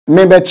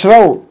Me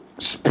betray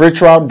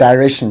spiritual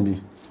direction be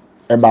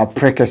about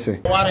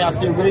Prekese. What I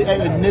say we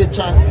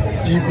nature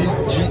TV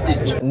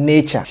GH.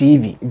 Nature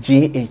TV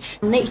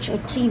GH.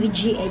 Nature TV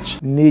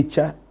GH.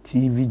 Nature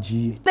TV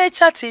GH.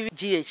 Nature TV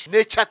GH.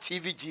 Nature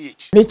TV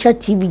GH. Nature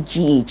TV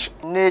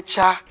GH.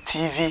 Nature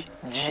TV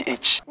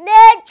GH.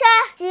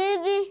 Nature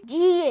TV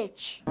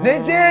GH.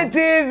 Nature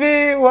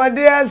TV, what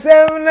do you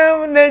say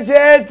nam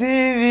Nature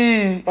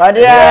TV? What do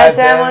you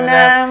say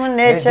nam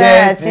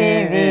Nature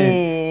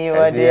TV?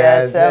 What do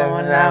you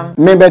say nam?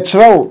 Me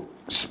betray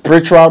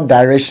spiritual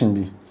direction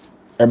be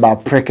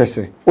about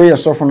Prekese. We are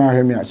so for now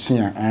hear me at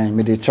senior and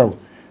me dey tell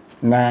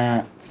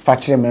na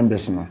factory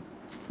members no.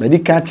 But they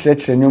can't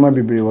church the nyoma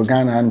bibiri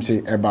Ghana and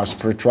say about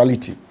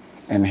spirituality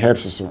and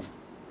helps so.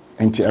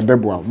 Enti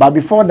ebeboa. But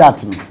before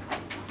that no,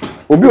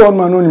 obi one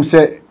man know him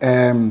say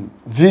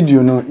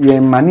video no ye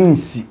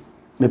maninsi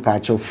me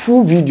pacho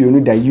full video no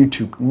da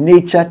YouTube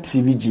Nature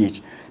TV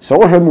GH. So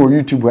we hear me on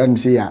YouTube when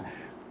say ya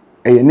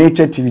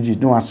Nature TV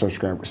GH no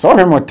subscribe. So we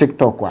hear me on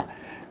TikTok wa.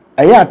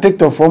 Aya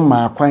TikTok for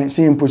my kwan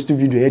say him post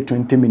video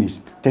 20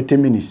 minutes, 30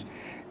 minutes.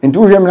 And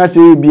to hear me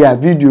say be a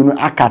video no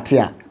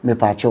akatea me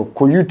pacho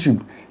ko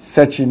YouTube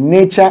search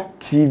Nature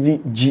TV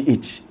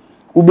GH.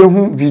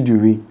 Ubehu video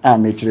we a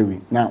metre we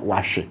na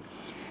wahwe.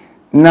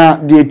 Na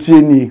de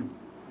tie ni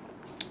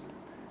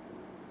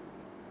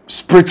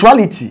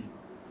spirituality.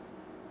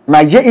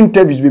 My ye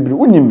interviews bebre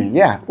unime,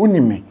 yeah,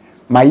 unime.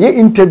 My ye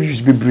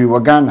interviews bebre wo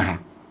Ghana ha.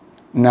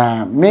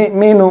 Na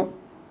me no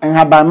en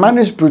haba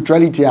man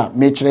spirituality a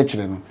me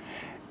kire no.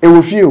 E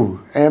wo fie o,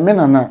 me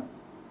na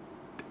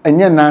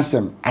enye na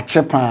asem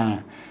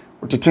achepa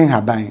oteten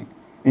haban.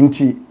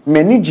 Nti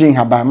mani jin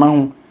haban ma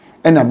ho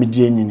ena me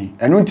die nyini.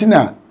 Eno nti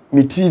na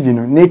me TV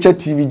no, Nature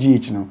TV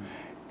GH no.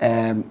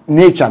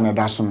 Nature na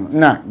daso no.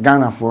 Na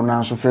Ghana for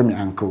na so frame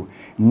uncle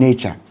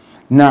Nature.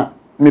 Na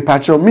me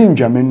pacho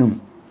minjwa menum.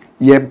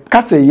 Ye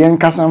kase yen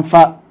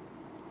kasanfa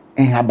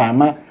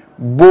enhabama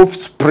both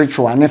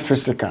spiritual and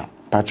physical.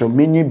 Pacho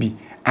menye bi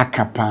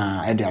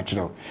akapa e de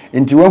achiro.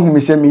 Nti wa hu me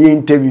se me ye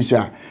interviews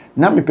a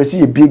na me pese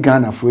ye bi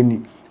Ghana for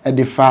ni e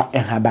de fa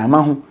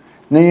enhabama ho.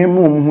 Na ye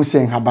mu hu se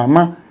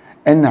enhabama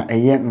ena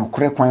eye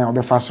nokore kwan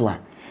obefa so a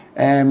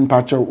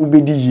pacho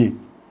ubedi ye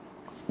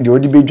de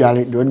odi be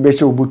dwale de odi be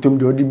se obotom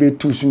de odi be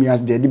tu sumi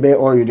as de odi be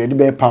oil de odi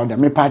be powder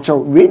me pacho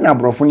we na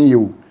brofo ni ye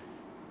o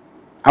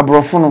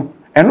abrofo no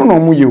eno no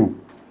mu ye o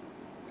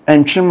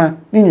entwema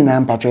ni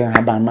nyina pacho ye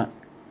habama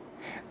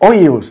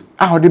oils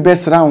a odi be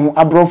sra ho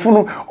abrofo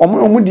no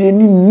omo de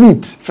ni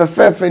neat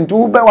fefefe nti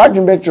wo be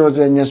wadwen be chiro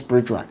se nye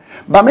spiritual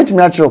ba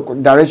metimi a chiro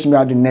direct me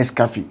at the next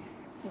cafe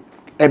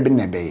ebe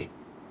na be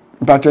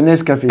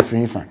Patrones cafe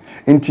frifa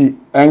nti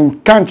en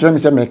kan kire me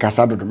se me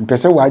kasa dodo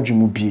mpese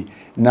wadwemu bie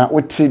na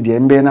wote de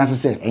mbe na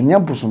se enya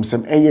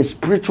bosomsem eye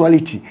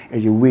spirituality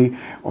eye way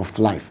of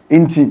life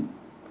nti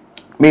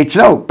me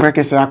kire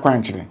Prekese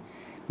akwan kire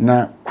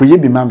na koye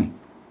bi mami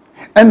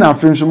ena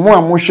afenso mo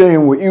a mo hwe en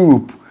wo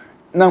Europe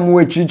na mo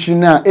achichi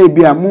na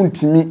ebi a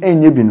muntimi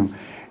enye bi no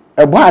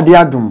ebo ade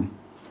adom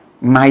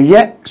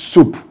maye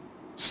soup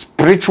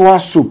spiritual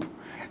soup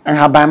en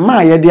haban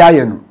ma ye de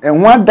aye no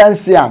enho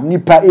adanse a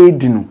nipa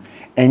edi no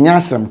enya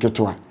asem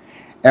ketwa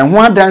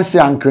enho adanse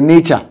anko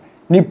nature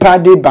nipa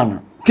de ba no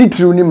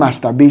titiri ni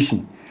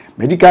masturbation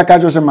medical ka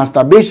jo se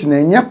masturbation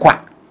enye kwa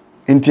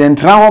enti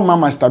entra ho ma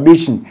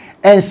masturbation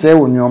ense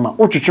wo nyoma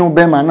otwetwe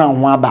be ma na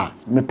ho aba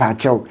me pa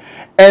chew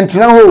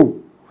entra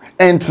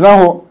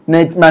ho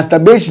na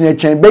masturbation e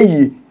chen be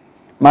yi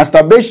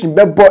masturbation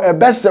be bo e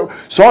be so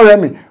hear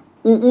me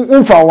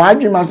umfa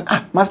wadwe mas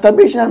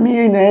masturbation am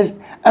yi na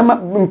ama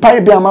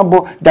mpai bi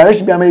amabo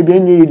direction bi ama bi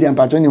enye yi dem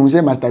patro ni hu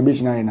say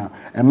masturbation ayi na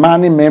e ma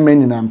ni meme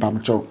ni na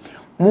mpamcho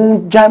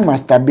mu ja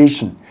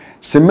masturbation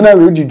seminar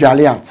we di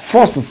dwale a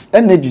forces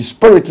energy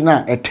spirit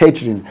na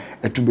attaching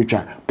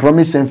etubetwa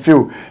promise and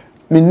feel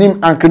minim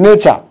ank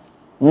nature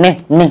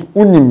me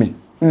unime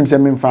se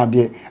me mfa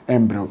de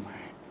embro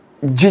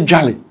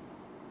jidwale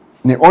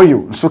ne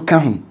oil so ka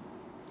hu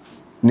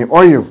ne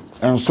oil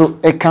enso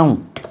e ka hu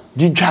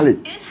jidwale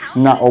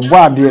na obo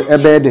ade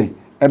ebede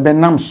ebe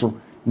nam so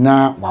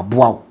na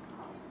waboa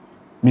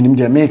minim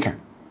de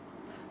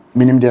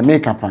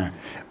maker pa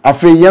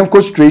afi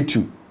yenko straight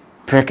to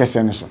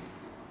Prekese no so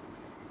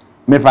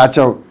me pa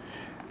chaw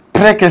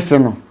Prekese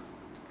no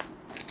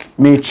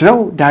me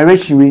chiro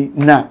direction we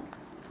na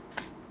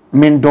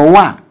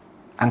mendowa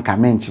anka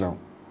men chiro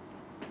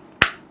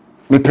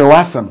me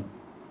pewasam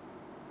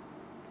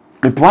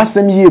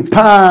ye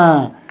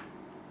pa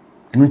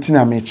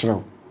ntina me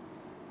chiro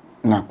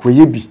na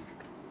koye bi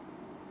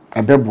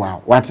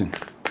ebeboa watin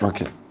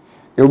okay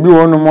obi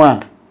wono mo a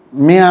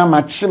me a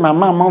machi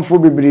mama manfo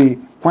bebre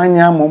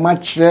kwanya mo ma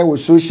kire wo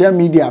social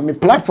media me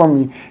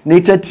platform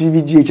Nature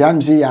TV GH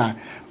am say ya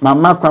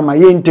mama kwa ma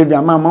ye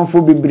interview mama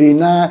manfo bebre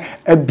na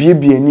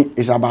abiebie ni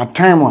is about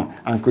time one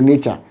Uncle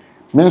Nature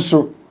me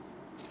so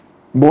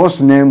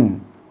boss name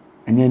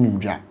enye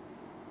nimdwa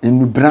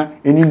enubra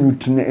eni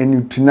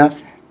nutina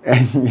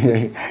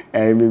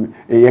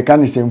ye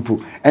kan sempo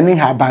eni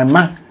haban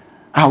ma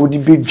a wodi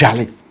be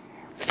dwale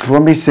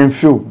promise and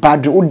feel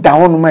bad o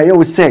down my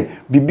you say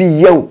bibi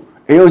you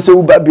e say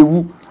u ba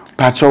bewu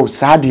pacho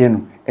saade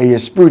no e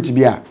spirit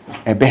bi a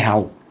ebe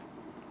hawo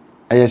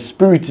e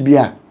spirit bi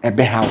a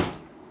ebe hawo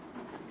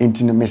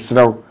enti no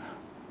mesraw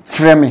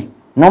frame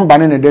number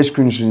na the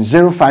screen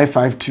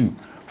 0552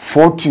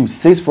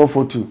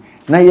 426442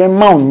 na ye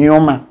ma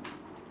onyoma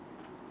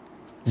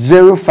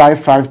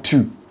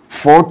 0552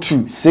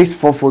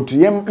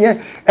 426442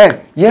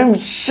 yem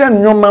shen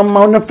nyoma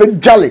ma na fe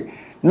jale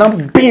na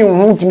bin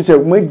hu timi se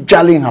mo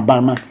jale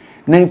habama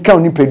na nka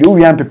oni pedi o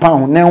wi ampepa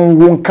ho na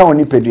wo nka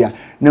oni pedi a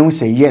na hu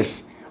say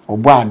yes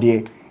obo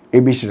ade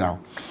e be shirawo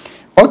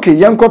okay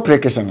yanko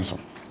prekese no so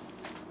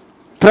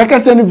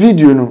prekese no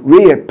video no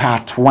we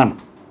part 1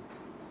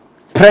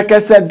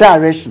 prekese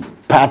direction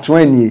part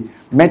 1 ni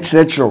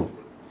metro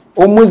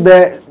almost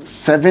be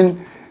 7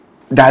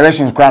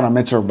 directions kwa na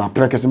metro ba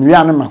prekese mi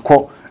ya na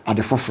makọ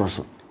ade foforo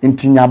so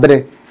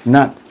ntinyabre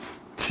na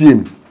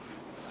team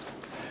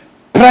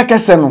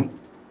prekese no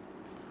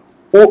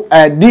o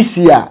this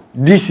year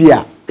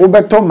o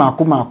beto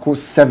mako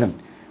 7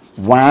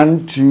 1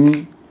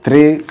 2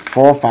 3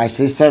 4 5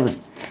 6 7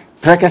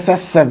 prekese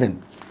 7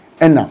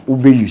 ena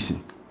ube use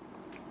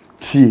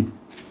tie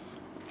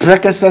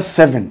prekese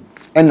 7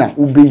 ena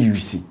ube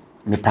use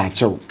me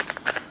pacho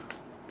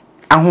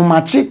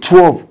ahomachi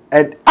 12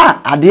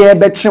 ade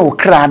ebe che o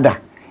krada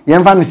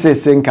yemfa ne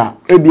senka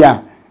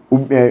ebia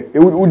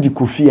udi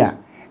kofia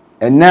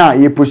na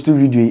ye post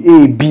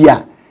video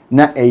bia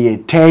na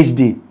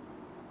Thursday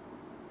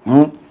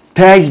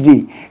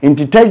Thursday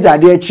into Thursday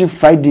ade chi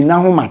Friday na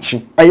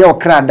homachi o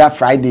krada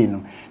Friday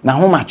no na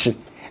homachi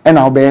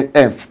ena obe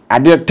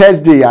ade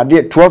Thursday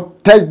ade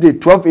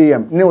 12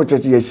 am ne o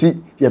church yesi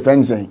ye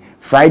friend say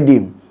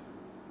Friday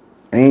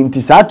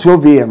into sa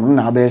 12 am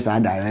na obe sa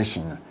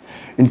direction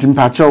into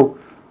mpacho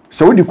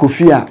so udi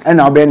kofia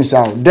ena obe ni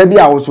sa da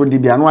bia wo so de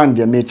bia no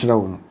ande me kire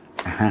wo no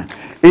aha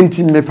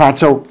enti me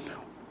pacho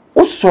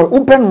so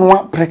open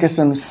no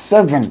prekese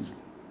 7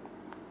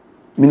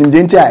 minim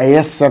denti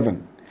a 7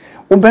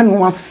 open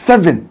no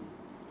 7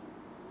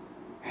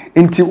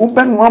 enti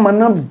open no ma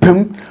na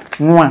bam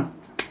no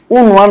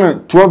unu an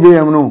 12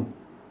 am no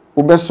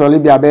obe sole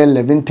bia be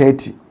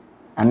 11:30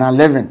 and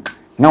 11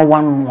 na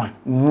 1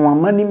 no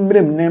mani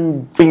mbrem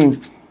nem bin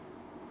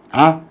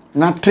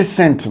na 3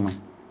 cent no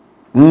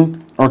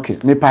okay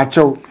me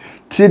pacho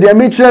ti de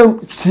me kire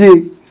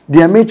ti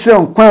de me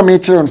kire kwa me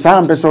kire sa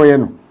ampe so ye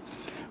no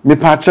me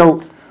pacho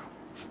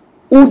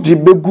udi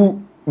begu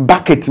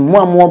bucket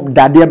mo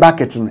dade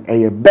bucket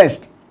no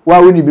best wa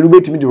woni bi no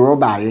betimi de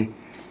rubber aye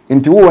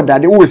nti wo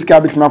dade wo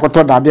sika betimi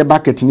akoto dade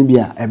bucket ni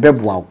bia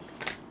ebeboa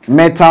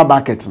metal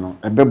bucket no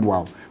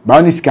ebeboa ba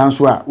oni sika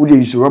nso a wo de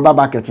use rubber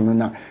bucket no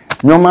na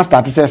nyoma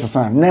start say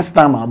sesa next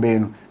time abe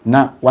no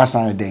na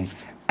wasan den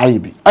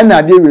ayebi ana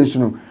ade we nso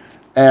no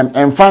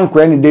fan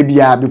kwa ni de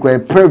bia because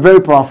very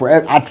powerful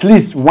at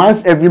least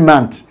once every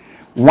month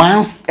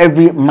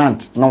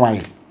no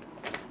why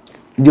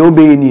de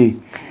obey ni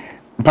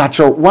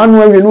pacho one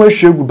way we no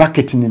hwegu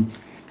bucket nim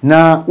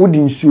na udi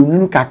nsuo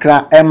nunu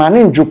kakra ma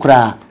ne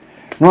njukra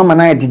no ma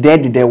na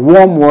de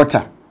warm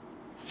water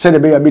said the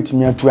be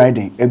betimi atu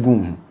aiden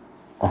egun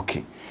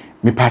okay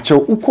me pacho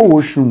uko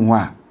washroom ho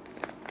a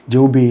de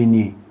obey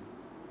ni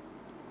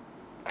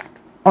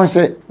on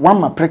say one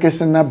ma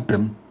prekese na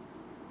bem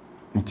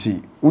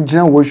nti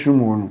ugina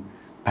washroom wo no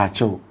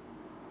pacho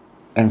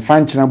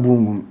enfanchina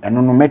bumum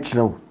eno no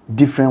mechrew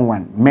different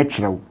one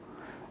mechrew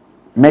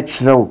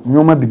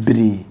nyoma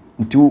bibiri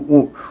nti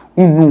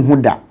unnu hu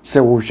da se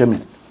wo hwe me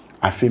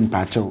afem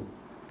pacho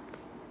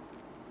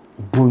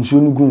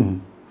bonso nugu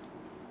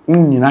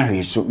nyina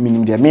hwe so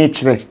minim de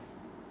mechre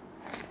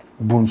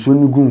bonso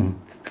nugu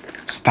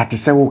start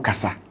se wo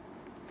kasa.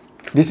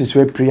 This is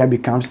where prayer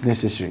becomes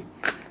necessary.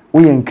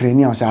 We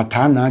enkreni o se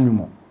ata na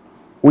anwumo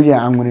we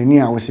anwureni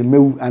a o se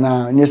mewu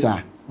ana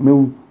nyesa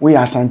mewu we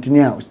asantini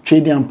a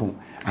twedi ampon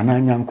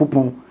ana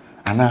nyankopon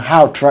ana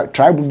how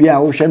tribe bia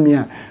wo hwe me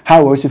a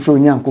how o se fro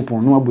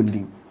nyankopon no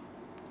abondin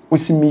o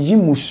se meyi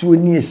musuo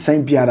ni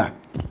esan biara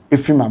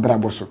efi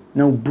mabrabo so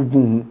na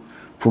obugun hu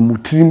from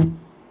utrim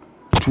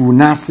to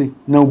nase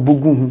na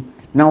obugun hu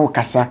na o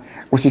kasa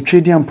o se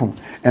twedi ampon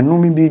eno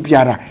mi bi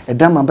biara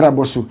eda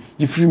mabrabo so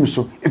yifiri mi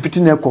so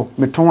efiti na ekọ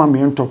meton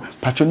amento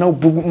pacho na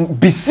obugun.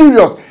 Be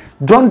serious.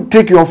 Don't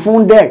take your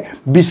phone there.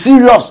 Be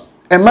serious.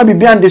 And maybe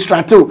be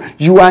undistracted.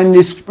 You are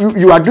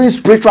doing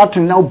spiritual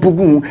thing now.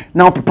 Bugu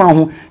now papa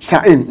hu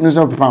sa no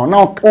so papa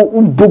now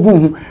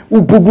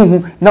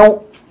bugu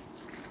now.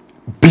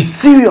 Be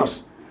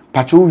serious.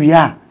 Pacho we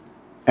are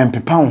and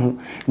papa hu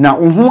now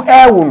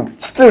hu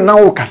still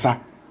now kasa.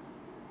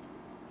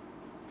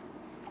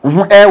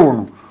 Hu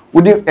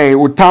udi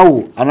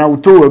otawo ana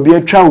otowo bi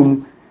atwa wo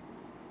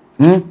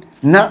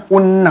na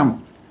onam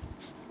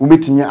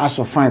ubetinya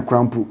aso fine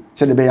krampo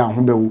se de be ya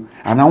ho bewu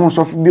ana won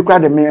so bi kwa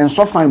de me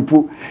enso fine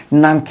po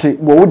nante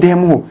wo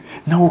dem ho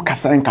na wo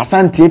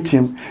kasa nte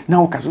etim na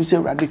wo kasa se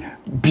urade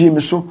bie me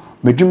so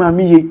medwuma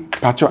me ye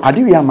pacho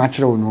ade wi ama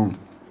kire wo no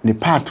ne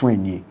part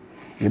 1 ye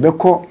ye be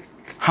ko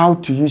how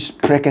to use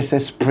prekese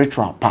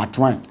spiritual part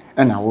 1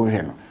 and I will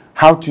hear no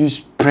how to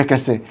use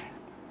Prekese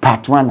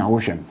part 1 na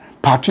ocean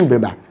part 2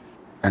 beba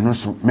eno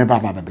so meba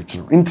baba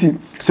betiro nti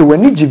se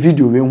wani gi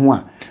video we hu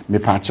a me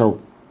pa chaw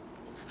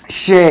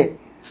share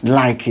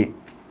like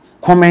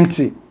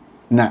comment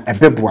na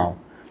ebeboa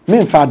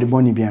me fa de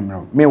boni bia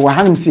mro me wa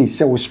hanum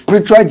say wo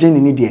spiritual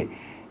journey ni de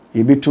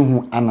ye betu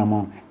hu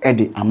anamon e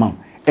de amam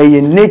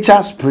eye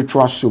nature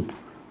spiritual soap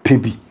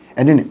pebi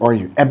ene ne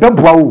oil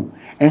ebeboa wo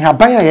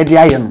enhaban a ye de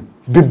aye no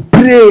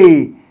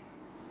bebre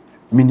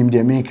minim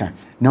de maker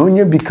na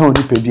onye bi ka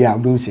oni pedua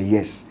don say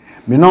yes.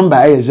 My number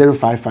is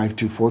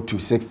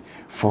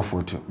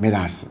 0552426442. Me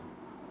that's